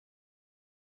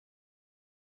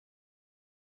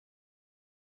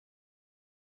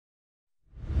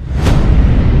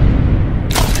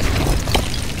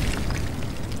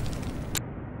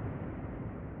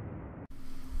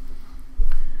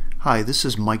Hi, this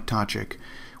is Mike Tochik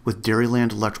with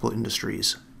Dairyland Electrical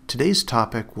Industries. Today's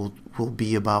topic will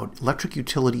be about electric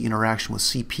utility interaction with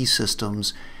CP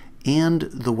systems and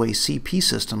the way CP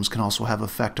systems can also have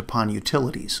effect upon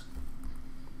utilities.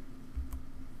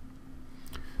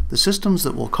 The systems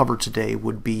that we'll cover today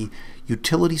would be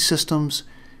utility systems,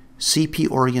 CP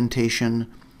orientation,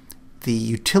 the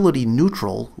utility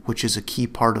neutral, which is a key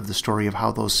part of the story of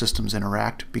how those systems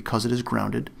interact because it is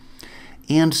grounded,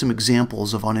 and some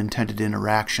examples of unintended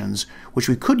interactions, which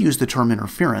we could use the term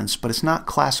interference, but it's not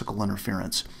classical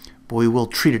interference, but we will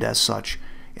treat it as such,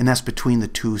 and that's between the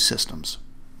two systems.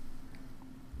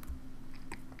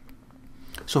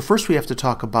 So first we have to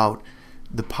talk about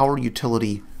the power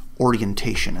utility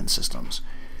orientation in systems.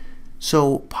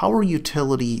 So power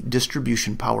utility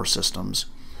distribution power systems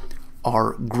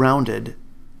are grounded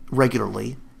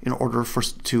regularly in order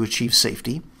to achieve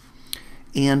safety,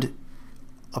 and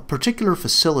a particular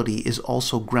facility is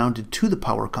also grounded to the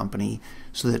power company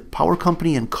so that power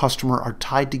company and customer are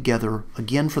tied together,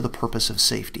 again for the purpose of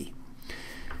safety.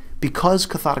 Because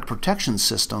cathodic protection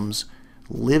systems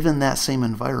live in that same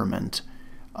environment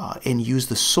and use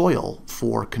the soil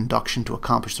for conduction to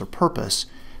accomplish their purpose,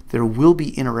 there will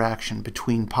be interaction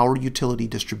between power utility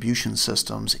distribution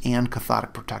systems and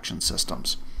cathodic protection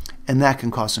systems, and that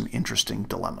can cause some interesting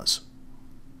dilemmas.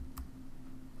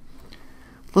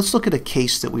 Let's look at a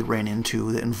case that we ran into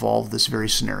that involved this very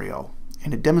scenario,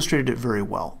 and it demonstrated it very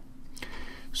well.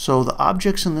 So the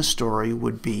objects in this story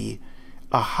would be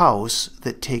a house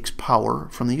that takes power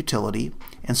from the utility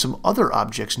and some other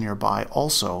objects nearby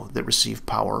also that receive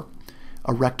power,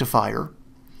 a rectifier.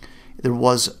 There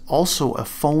was also a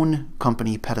phone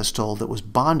company pedestal that was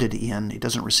bonded in. It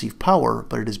doesn't receive power,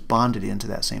 but it is bonded into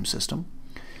that same system.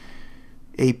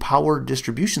 A power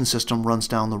distribution system runs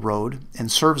down the road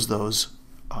and serves those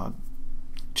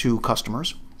to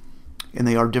customers, and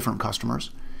they are different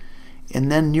customers.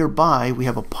 And then nearby we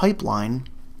have a pipeline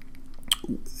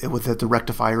that the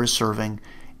rectifier is serving,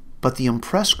 but the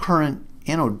impressed current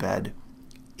anode bed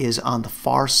is on the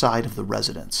far side of the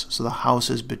residence. So the house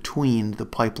is between the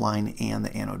pipeline and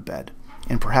the anode bed,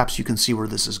 and perhaps you can see where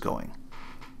this is going.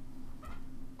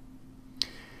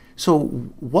 So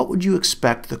what would you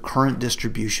expect the current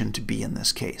distribution to be in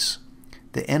this case?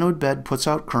 The anode bed puts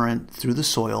out current through the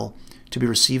soil to be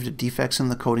received at defects in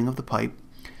the coating of the pipe,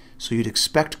 so you'd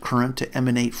expect current to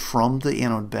emanate from the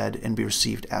anode bed and be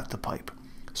received at the pipe.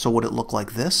 So would it look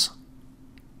like this?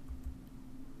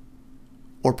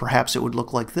 Or perhaps it would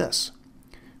look like this.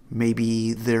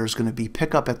 Maybe there's going to be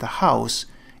pickup at the house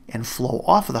and flow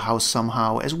off of the house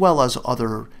somehow, as well as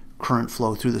other current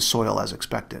flow through the soil as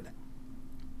expected.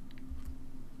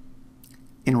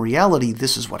 In reality,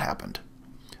 this is what happened.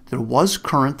 There was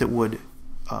current that would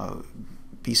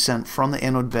be sent from the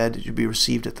anode bed to be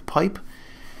received at the pipe.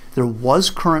 There was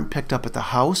current picked up at the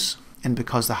house, and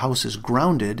because the house is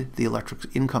grounded, the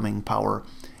electric incoming power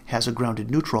has a grounded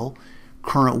neutral,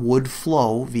 current would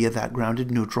flow via that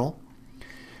grounded neutral.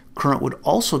 Current would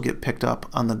also get picked up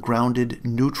on the grounded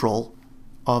neutral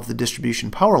of the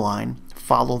distribution power line,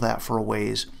 follow that for a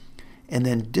ways, and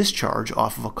then discharge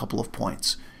off of a couple of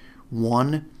points.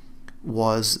 One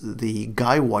was the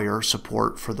guy wire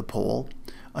support for the pole.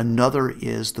 Another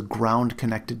is the ground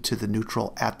connected to the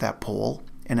neutral at that pole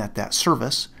and at that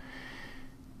service.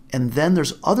 And then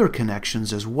there's other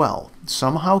connections as well.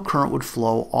 Somehow current would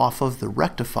flow off of the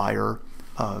rectifier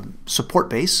support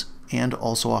base and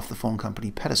also off the phone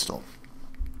company pedestal.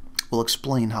 We'll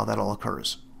explain how that all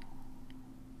occurs.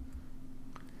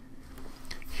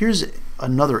 Here's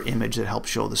another image that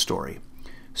helps show the story.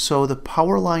 So the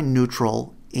power line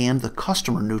neutral and the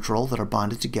customer neutral that are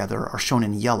bonded together are shown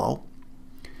in yellow.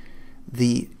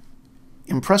 The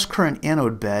impressed current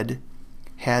anode bed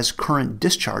has current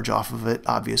discharge off of it,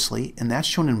 obviously, and that's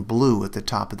shown in blue at the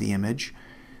top of the image.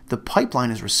 The pipeline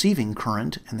is receiving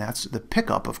current, and that's the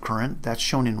pickup of current. That's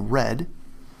shown in red.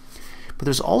 But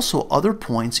there's also other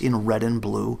points in red and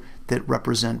blue that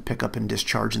represent pickup and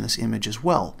discharge in this image as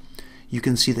well. You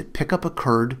can see that pickup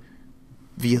occurred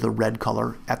via the red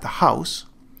color at the house.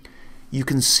 You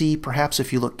can see, perhaps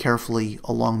if you look carefully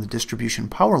along the distribution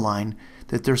power line,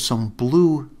 that there's some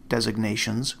blue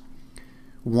designations.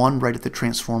 One right at the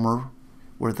transformer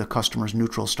where the customer's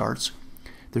neutral starts.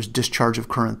 There's discharge of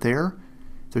current there.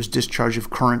 There's discharge of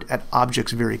current at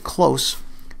objects very close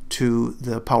to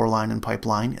the power line and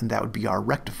pipeline, and that would be our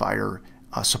rectifier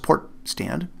support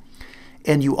stand.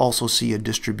 And you also see a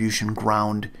distribution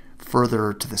ground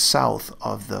further to the south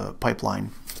of the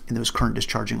pipeline, and there's current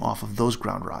discharging off of those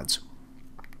ground rods.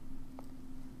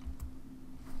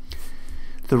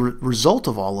 The result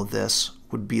of all of this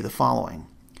would be the following.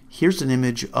 Here's an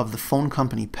image of the phone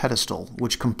company pedestal,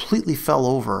 which completely fell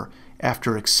over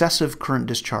after excessive current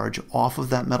discharge off of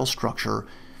that metal structure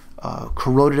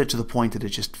corroded it to the point that it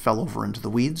just fell over into the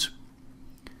weeds.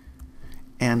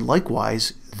 And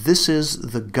likewise, this is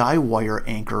the guy wire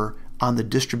anchor on the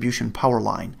distribution power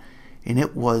line, and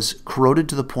it was corroded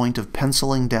to the point of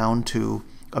penciling down to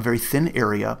a very thin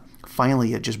area.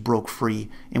 Finally, it just broke free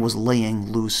and was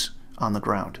laying loose on the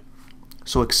ground.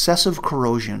 So excessive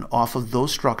corrosion off of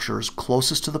those structures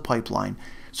closest to the pipeline,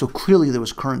 so clearly there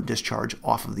was current discharge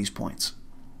off of these points.